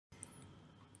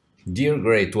Dear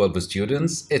grade 12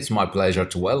 students, it's my pleasure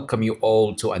to welcome you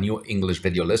all to a new English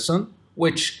video lesson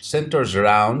which centers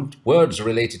around words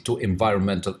related to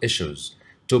environmental issues.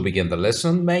 To begin the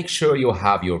lesson, make sure you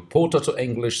have your Portal to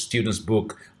English Students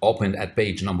book opened at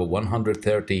page number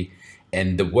 130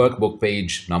 and the workbook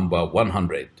page number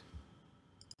 100.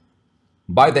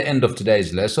 By the end of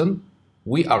today's lesson,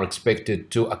 we are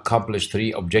expected to accomplish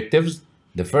three objectives,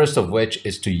 the first of which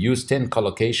is to use 10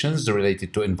 collocations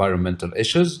related to environmental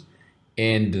issues,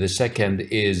 and the second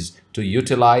is to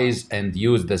utilize and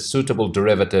use the suitable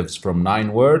derivatives from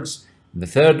 9 words. The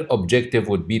third objective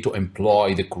would be to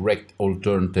employ the correct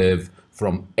alternative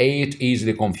from 8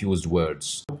 easily confused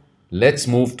words. Let's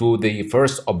move to the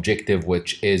first objective,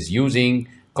 which is using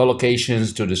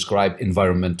collocations to describe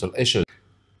environmental issues.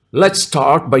 Let's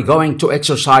start by going to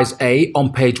exercise A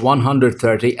on page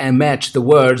 130 and match the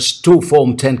words to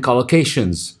form 10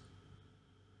 collocations.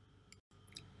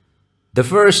 The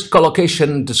first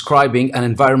collocation describing an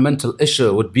environmental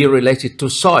issue would be related to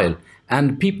soil,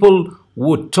 and people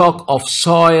would talk of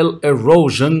soil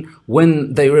erosion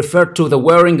when they refer to the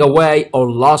wearing away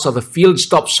or loss of a field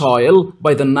topsoil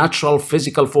by the natural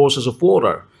physical forces of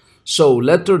water. So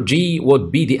letter G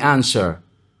would be the answer.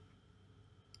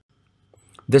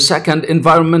 The second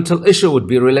environmental issue would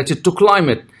be related to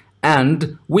climate,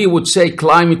 and we would say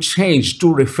climate change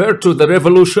to refer to the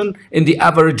revolution in the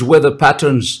average weather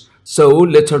patterns. So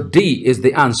letter D is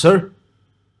the answer.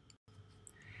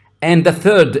 And the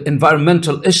third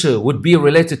environmental issue would be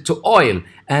related to oil,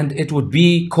 and it would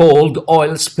be called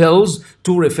oil spills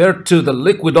to refer to the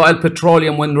liquid oil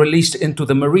petroleum when released into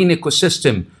the marine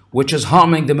ecosystem, which is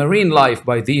harming the marine life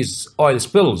by these oil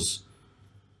spills.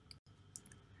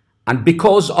 And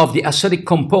because of the acidic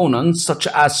components such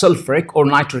as sulfuric or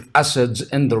nitric acids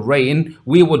in the rain,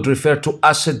 we would refer to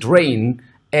acid rain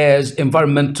as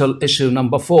environmental issue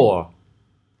number 4.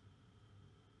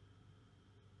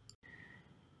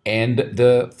 And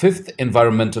the fifth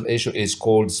environmental issue is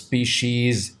called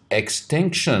species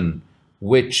extinction,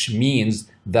 which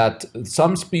means that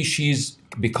some species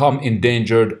become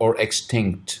endangered or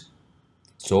extinct.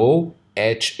 So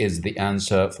H is the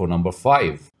answer for number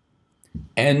 5.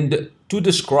 And to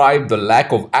describe the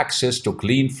lack of access to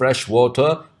clean fresh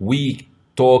water, we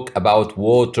talk about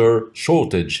water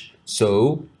shortage.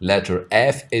 So letter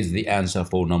F is the answer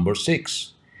for number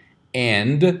 6.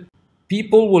 And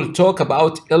people will talk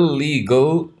about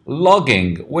illegal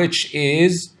logging, which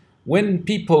is when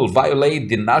people violate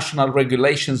the national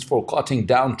regulations for cutting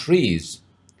down trees.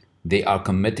 They are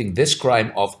committing this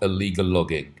crime of illegal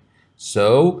logging.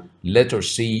 So letter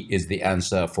C is the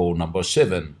answer for number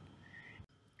 7.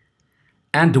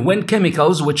 And when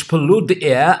chemicals which pollute the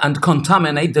air and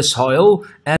contaminate the soil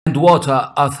and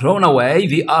water are thrown away,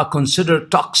 they are considered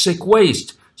toxic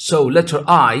waste. So letter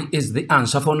I is the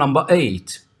answer for number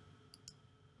 8.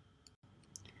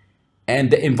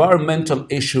 And the environmental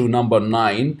issue number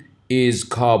 9 is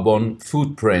carbon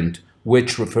footprint,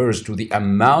 which refers to the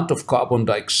amount of carbon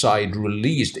dioxide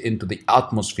released into the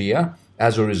atmosphere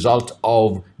as a result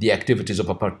of the activities of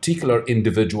a particular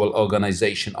individual,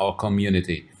 organization, or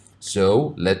community.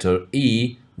 So letter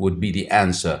E would be the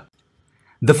answer.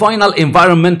 The final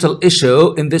environmental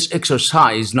issue in this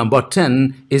exercise number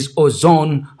 10 is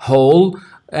ozone hole.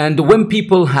 And when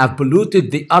people have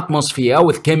polluted the atmosphere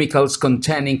with chemicals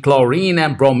containing chlorine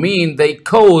and bromine, they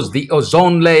cause the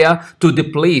ozone layer to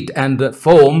deplete and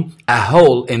form a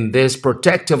hole in this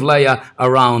protective layer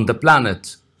around the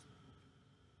planet.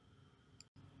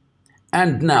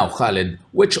 And now, Khalid,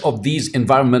 which of these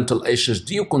environmental issues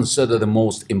do you consider the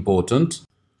most important?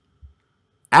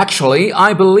 Actually,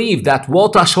 I believe that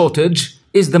water shortage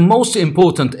is the most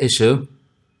important issue,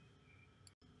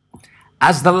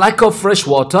 as the lack of fresh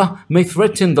water may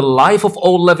threaten the life of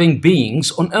all living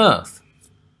beings on Earth.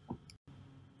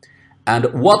 And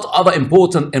what other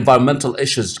important environmental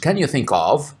issues can you think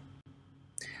of?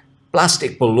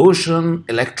 Plastic pollution,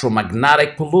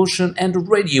 electromagnetic pollution, and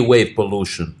radio wave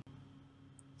pollution.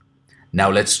 Now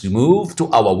let's move to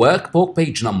our workbook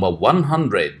page number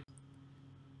 100.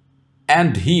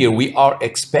 And here we are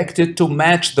expected to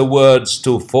match the words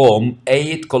to form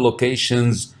 8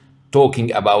 collocations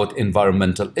talking about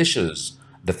environmental issues.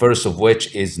 The first of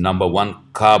which is number 1,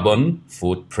 carbon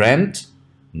footprint.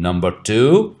 Number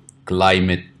 2,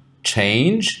 climate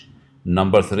change.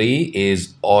 Number 3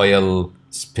 is oil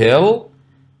spill.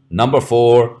 Number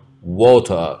 4,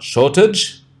 water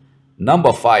shortage.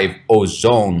 Number 5,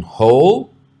 ozone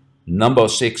hole. Number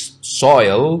 6,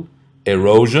 soil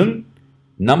erosion.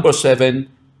 Number 7,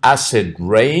 acid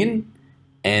rain.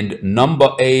 And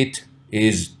number 8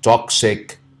 is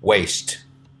toxic waste.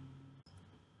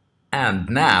 And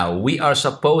now we are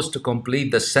supposed to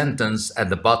complete the sentence at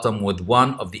the bottom with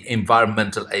one of the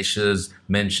environmental issues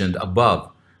mentioned above.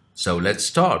 So let's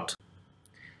start.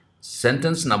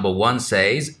 Sentence number 1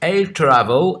 says, air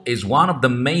travel is one of the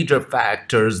major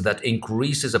factors that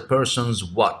increases a person's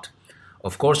what?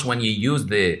 Of course, when you use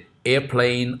the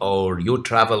airplane or you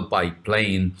travel by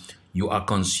plane, you are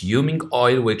consuming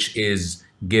oil, which is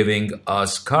giving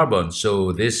us carbon.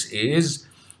 So this is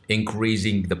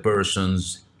increasing the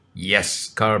person's, yes,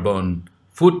 carbon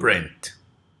footprint.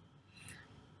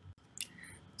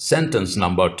 Sentence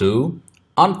number 2.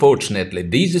 Unfortunately,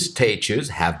 these statues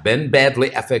have been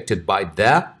badly affected by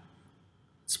the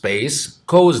space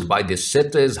caused by the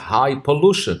city's high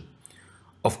pollution.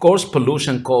 Of course,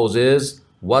 pollution causes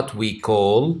what we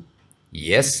call,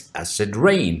 yes, acid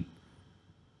rain.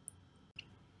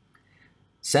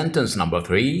 Sentence number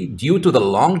 3. Due to the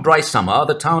long dry summer,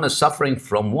 the town is suffering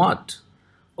from what?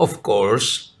 Of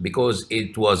course, because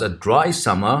it was a dry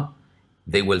summer,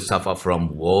 they will suffer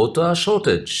from water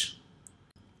shortage.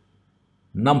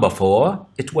 Number 4.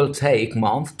 It will take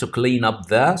months to clean up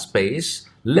the space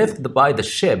left by the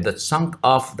ship that sunk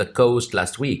off the coast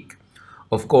last week.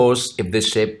 Of course, if this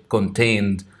ship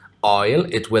contained oil,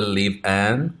 it will leave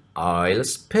an oil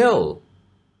spill.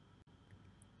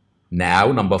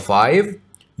 Now, number 5.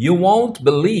 You won't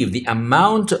believe the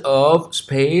amount of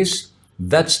space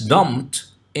that's dumped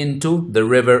into the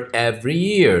river every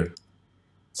year.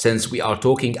 Since we are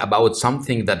talking about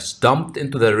something that's dumped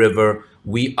into the river,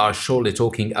 we are surely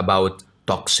talking about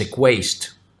toxic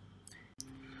waste.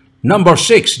 Number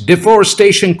 6,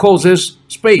 deforestation causes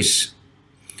space.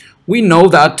 We know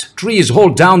that trees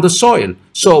hold down the soil.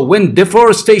 So when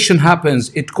deforestation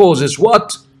happens, it causes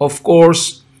what? Of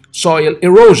course, soil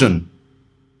erosion.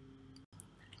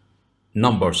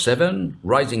 Number 7,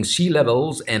 rising sea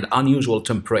levels and unusual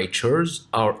temperatures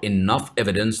are enough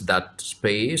evidence that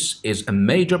space is a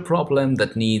major problem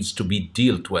that needs to be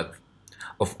dealt with.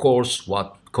 Of course,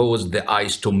 what caused the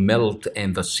ice to melt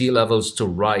and the sea levels to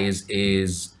rise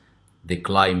is the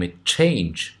climate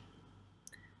change.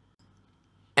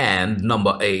 And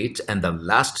number 8, and the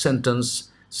last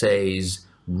sentence says,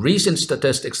 recent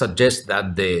statistics suggest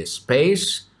that the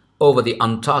space over the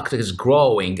Antarctic is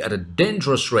growing at a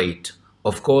dangerous rate.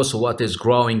 Of course, what is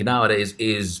growing nowadays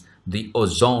is the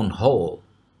ozone hole.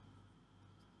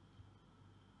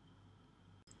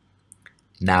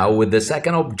 Now, with the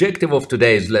second objective of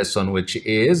today's lesson, which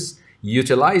is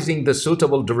utilizing the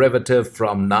suitable derivative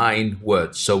from 9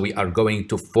 words. So we are going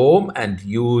to form and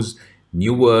use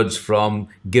new words from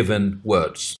given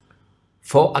words.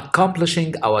 For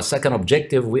accomplishing our second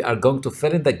objective, we are going to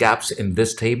fill in the gaps in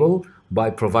this table by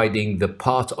providing the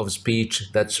part of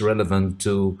speech that's relevant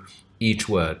to each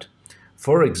word.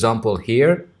 For example,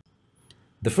 here,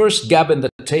 the first gap in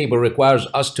the table requires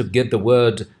us to get the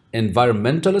word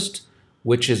environmentalist,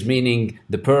 which is meaning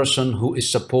the person who is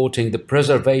supporting the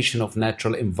preservation of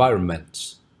natural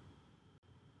environments.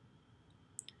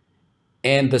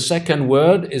 And the second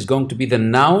word is going to be the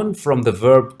noun from the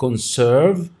verb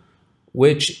conserve,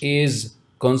 which is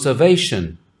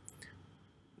conservation,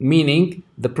 meaning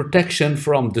the protection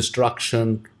from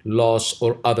destruction, loss,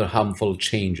 or other harmful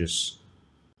changes.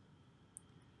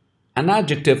 An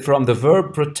adjective from the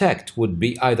verb protect would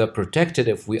be either protected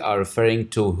if we are referring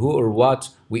to who or what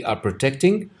we are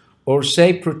protecting, or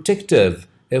say protective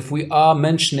if we are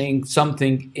mentioning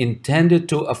something intended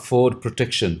to afford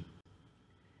protection.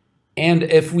 And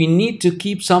if we need to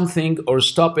keep something or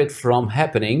stop it from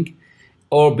happening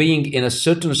or being in a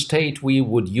certain state, we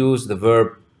would use the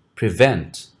verb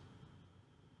prevent.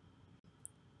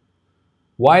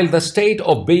 While the state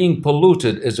of being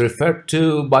polluted is referred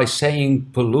to by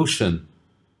saying pollution.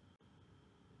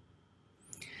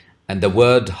 And the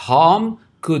word harm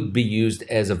could be used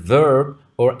as a verb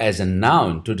or as a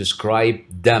noun to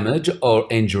describe damage or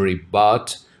injury,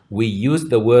 but we use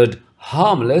the word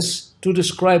harmless to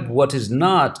describe what is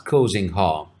not causing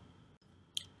harm.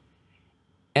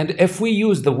 And if we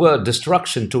use the word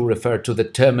destruction to refer to the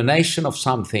termination of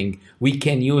something, we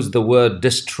can use the word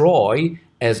destroy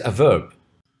as a verb.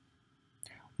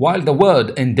 While the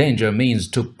word endanger means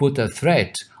to put a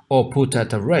threat or put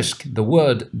at a risk, the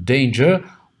word danger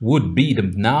would be the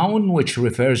noun which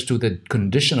refers to the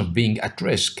condition of being at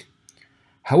risk.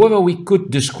 However, we could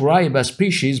describe a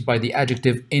species by the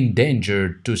adjective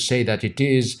endangered to say that it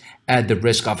is at the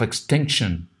risk of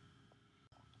extinction.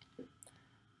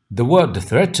 The word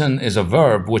threaten is a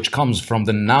verb which comes from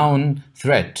the noun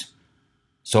threat.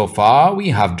 So far, we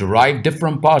have derived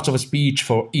different parts of a speech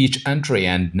for each entry,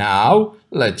 and now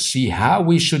let's see how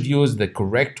we should use the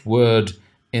correct word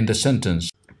in the sentence.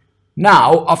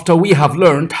 Now, after we have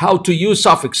learned how to use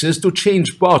suffixes to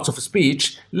change parts of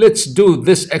speech, let's do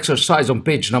this exercise on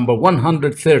page number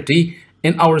 130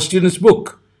 in our student's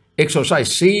book.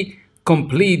 Exercise C,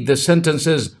 complete the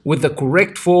sentences with the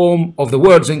correct form of the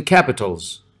words in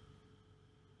capitals.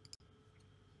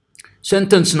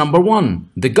 Sentence number 1.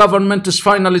 The government is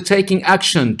finally taking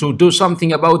action to do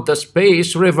something about the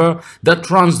Space River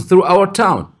that runs through our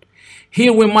town.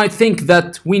 Here we might think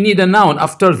that we need a noun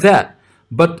after that,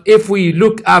 but if we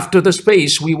look after the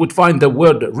space, we would find the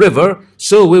word river,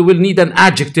 so we will need an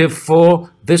adjective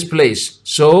for this place.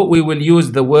 So we will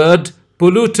use the word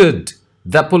polluted,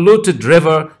 the polluted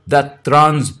river that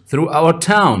runs through our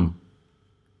town.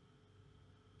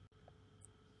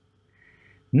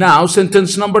 Now,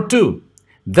 sentence number 2.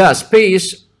 The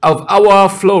space of our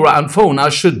flora and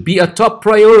fauna should be a top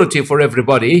priority for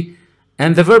everybody.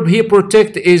 And the verb here,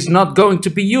 protect, is not going to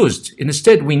be used.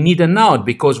 Instead, we need a noun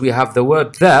because we have the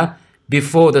word the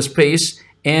before the space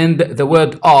and the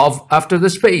word of after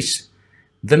the space.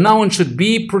 The noun should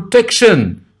be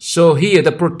protection. So here,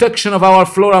 the protection of our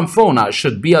flora and fauna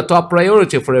should be a top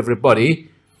priority for everybody.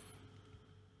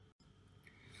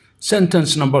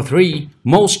 Sentence number 3.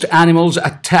 Most animals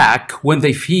attack when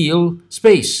they feel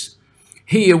space.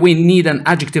 Here we need an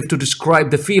adjective to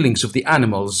describe the feelings of the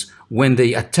animals when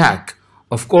they attack.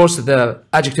 Of course, the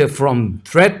adjective from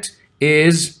threat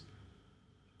is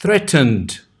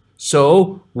threatened.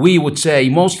 So we would say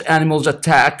most animals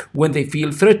attack when they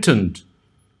feel threatened.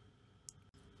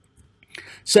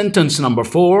 Sentence number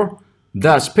 4.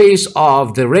 The space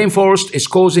of the rainforest is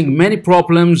causing many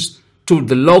problems to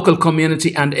the local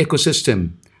community and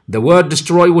ecosystem. The word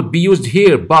destroy would be used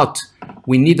here, but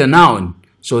we need a noun.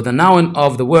 So the noun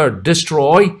of the word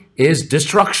destroy is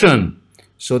destruction.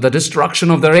 So the destruction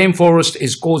of the rainforest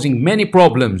is causing many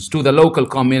problems to the local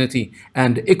community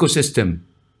and ecosystem.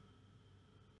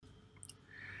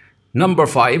 Number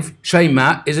 5,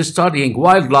 Shaima is studying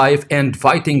wildlife and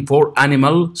fighting for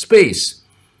animal space.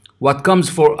 What comes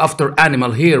for after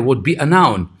animal here would be a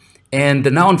noun, and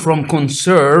the noun from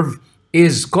conserve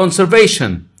is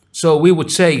conservation. So we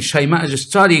would say Shaima is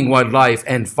studying wildlife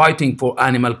and fighting for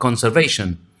animal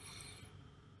conservation.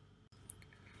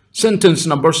 Sentence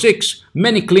number 6.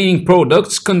 Many cleaning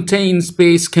products contain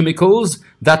space chemicals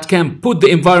that can put the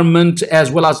environment as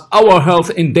well as our health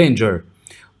in danger.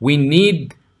 We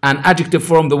need an adjective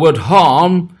from the word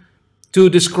harm to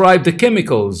describe the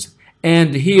chemicals.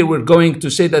 And here we're going to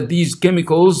say that these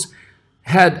chemicals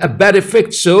had a bad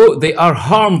effect, so they are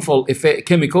harmful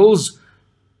chemicals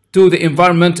to the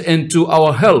environment and to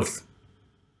our health.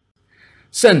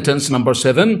 Sentence number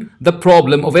 7. The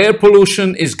problem of air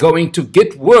pollution is going to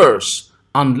get worse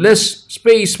unless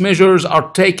space measures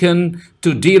are taken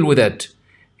to deal with it.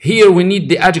 Here we need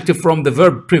the adjective from the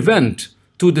verb prevent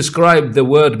to describe the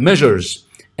word measures.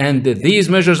 And these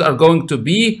measures are going to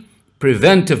be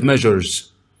preventive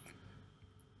measures.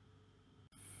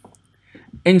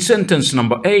 In sentence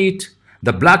number 8,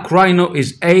 the black rhino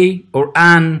is a or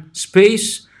an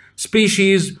species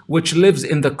which lives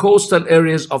in the coastal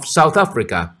areas of South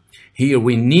Africa. Here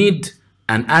we need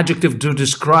an adjective to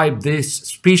describe this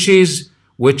species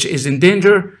which is in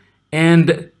danger,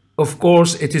 and of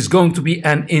course it is going to be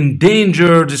an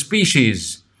endangered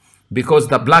species because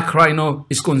the black rhino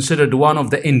is considered one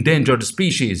of the endangered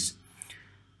species.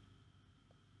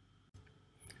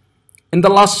 In the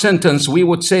last sentence, we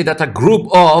would say that a group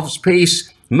of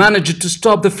space managed to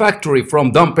stop the factory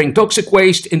from dumping toxic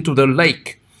waste into the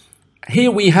lake.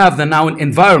 Here we have the noun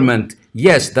environment.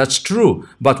 Yes, that's true,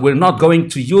 but we're not going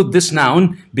to use this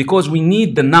noun because we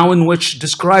need the noun which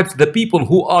describes the people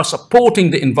who are supporting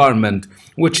the environment,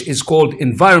 which is called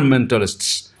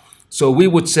environmentalists. So we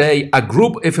would say a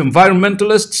group of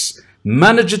environmentalists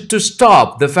managed to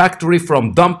stop the factory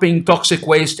from dumping toxic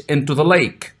waste into the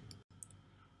lake.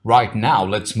 Right now,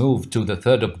 let's move to the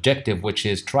third objective, which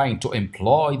is trying to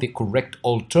employ the correct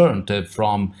alternative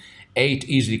from 8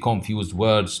 easily confused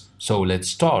words. So let's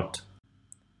start.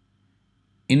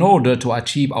 In order to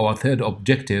achieve our third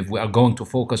objective, we are going to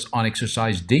focus on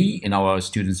exercise D in our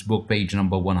student's book, page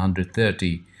number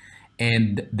 130.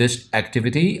 And this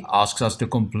activity asks us to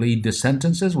complete the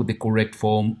sentences with the correct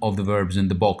form of the verbs in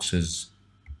the boxes.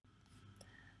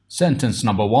 Sentence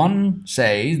number 1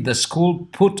 says, the school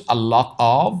put a lot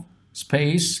of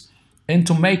space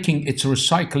into making its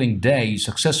recycling day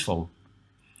successful.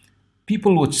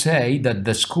 People would say that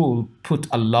the school put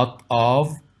a lot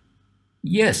of,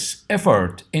 yes,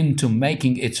 effort into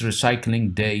making its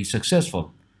recycling day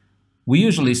successful. We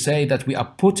usually say that we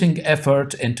are putting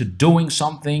effort into doing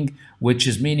something, which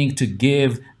is meaning to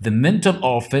give the mental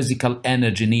or physical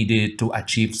energy needed to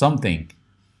achieve something.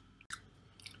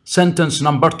 Sentence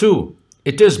number 2.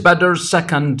 It is better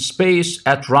second space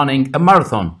at running a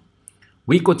marathon.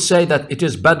 We could say that it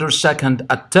is better second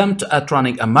attempt at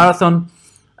running a marathon,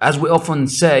 as we often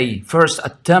say first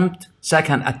attempt,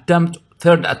 second attempt,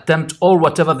 third attempt, or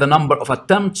whatever the number of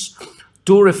attempts,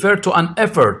 to refer to an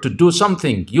effort to do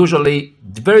something, usually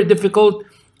very difficult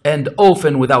and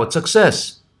often without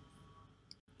success.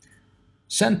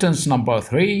 Sentence number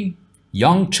 3.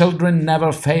 Young children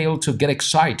never fail to get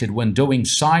excited when doing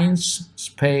science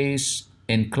space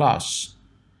in class.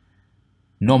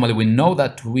 Normally we know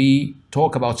that we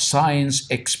talk about science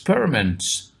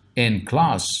experiments in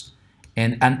class,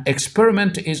 and an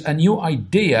experiment is a new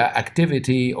idea,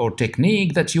 activity, or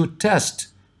technique that you test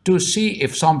to see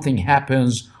if something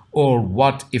happens or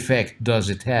what effect does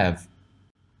it have.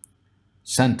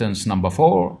 Sentence number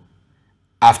 4.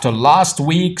 After last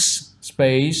week's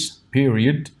space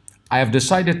period, I have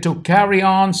decided to carry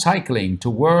on cycling to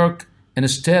work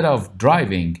instead of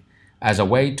driving as a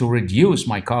way to reduce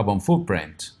my carbon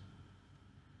footprint.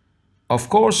 Of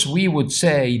course, we would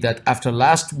say that after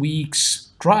last week's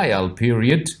trial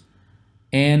period,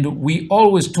 and we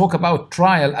always talk about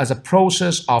trial as a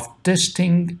process of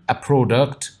testing a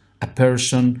product, a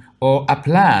person, or a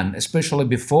plan, especially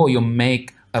before you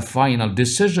make a final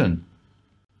decision.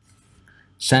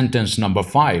 Sentence number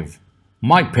 5.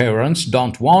 My parents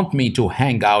don't want me to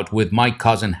hang out with my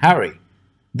cousin Harry.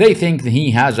 They think that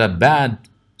he has a bad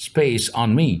space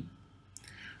on me.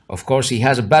 Of course, he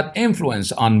has a bad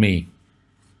influence on me.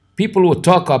 People will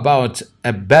talk about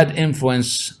a bad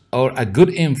influence or a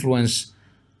good influence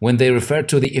when they refer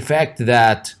to the effect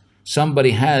that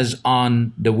somebody has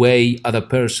on the way other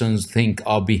persons think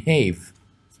or behave.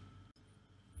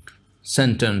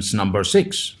 Sentence number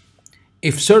 6.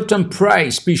 If certain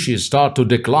prey species start to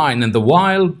decline in the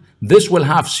wild, this will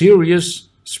have serious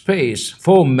space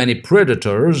for many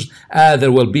predators,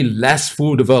 there will be less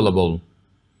food available.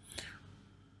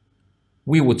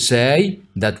 We would say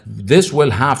that this will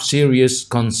have serious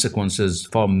consequences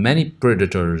for many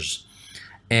predators.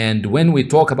 And when we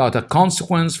talk about a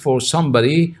consequence for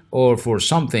somebody or for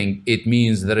something, it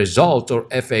means the result or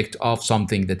effect of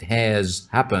something that has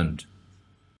happened.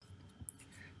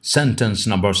 Sentence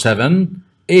number 7.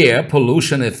 Air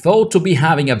pollution is thought to be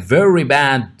having a very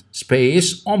bad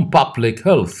space on public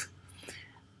health.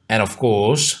 And of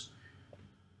course,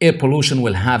 air pollution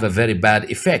will have a very bad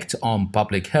effect on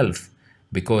public health,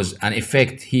 because an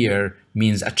effect here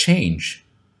means a change.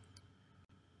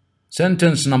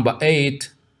 Sentence number 8.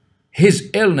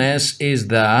 His illness is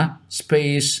the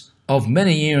space of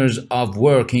many years of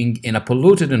working in a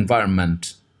polluted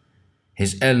environment.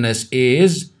 His illness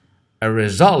is a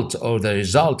result or the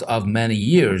result of many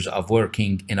years of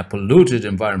working in a polluted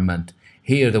environment.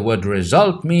 Here the word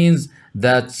result means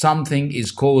that something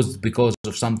is caused because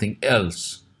of something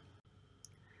else.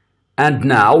 And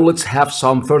now let's have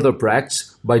some further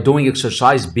practice by doing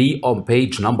exercise B on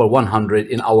page number 100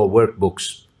 in our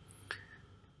workbooks.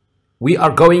 We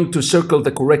are going to circle the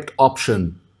correct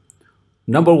option.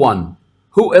 Number 1,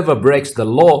 whoever breaks the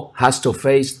law has to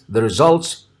face the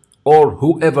results, or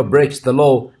whoever breaks the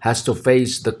law has to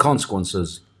face the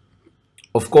consequences.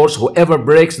 Of course, whoever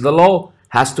breaks the law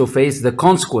has to face the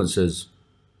consequences,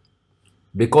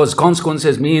 because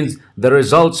consequences means the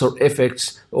results or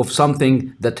effects of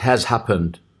something that has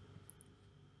happened.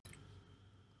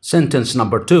 Sentence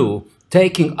number 2,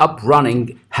 taking up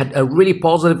running had a really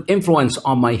positive influence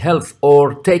on my health,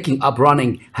 or taking up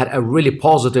running had a really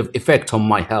positive effect on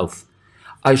my health.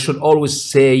 I should always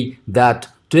say that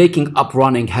taking up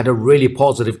running had a really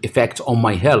positive effect on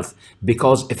my health,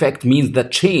 because effect means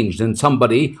that change in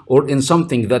somebody or in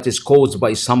something that is caused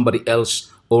by somebody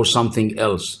else or something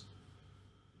else.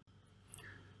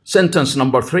 Sentence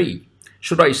number 3,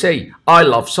 should I say, I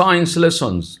love science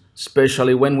lessons,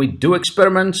 especially when we do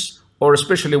experiments or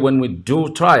especially when we do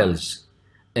trials.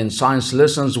 In science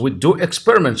lessons, we do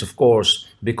experiments, of course,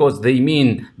 because they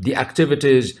mean the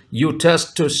activities you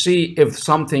test to see if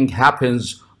something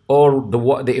happens or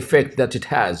the effect that it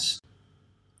has.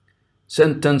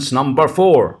 Sentence number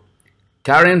 4,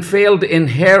 Karen failed in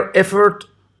her effort,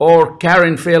 or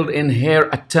Karen failed in her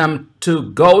attempt to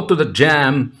go to the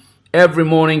gym every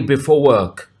morning before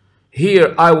work.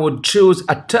 Here I would choose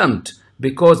attempt,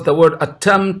 because the word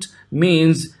attempt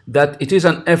means that it is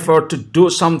an effort to do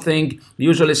something,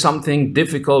 usually something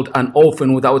difficult and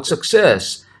often without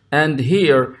success. And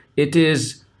here it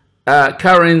is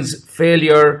Karen's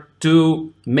failure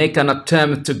to make an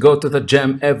attempt to go to the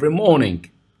gym every morning.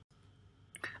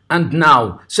 And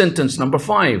now, sentence number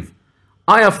 5.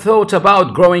 I have thought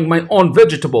about growing my own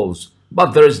vegetables,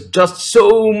 but there is just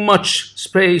so much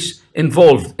space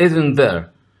involved, isn't there?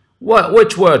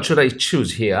 Which word should I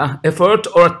choose here? Effort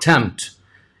or attempt?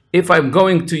 If I'm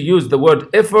going to use the word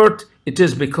effort, it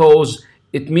is because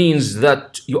it means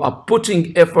that you are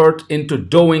putting effort into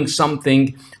doing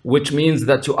something, which means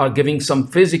that you are giving some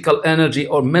physical energy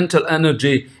or mental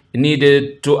energy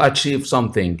needed to achieve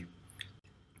something.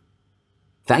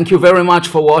 Thank you very much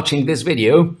for watching this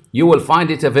video. You will find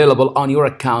it available on your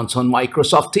accounts on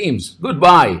Microsoft Teams.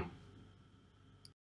 Goodbye.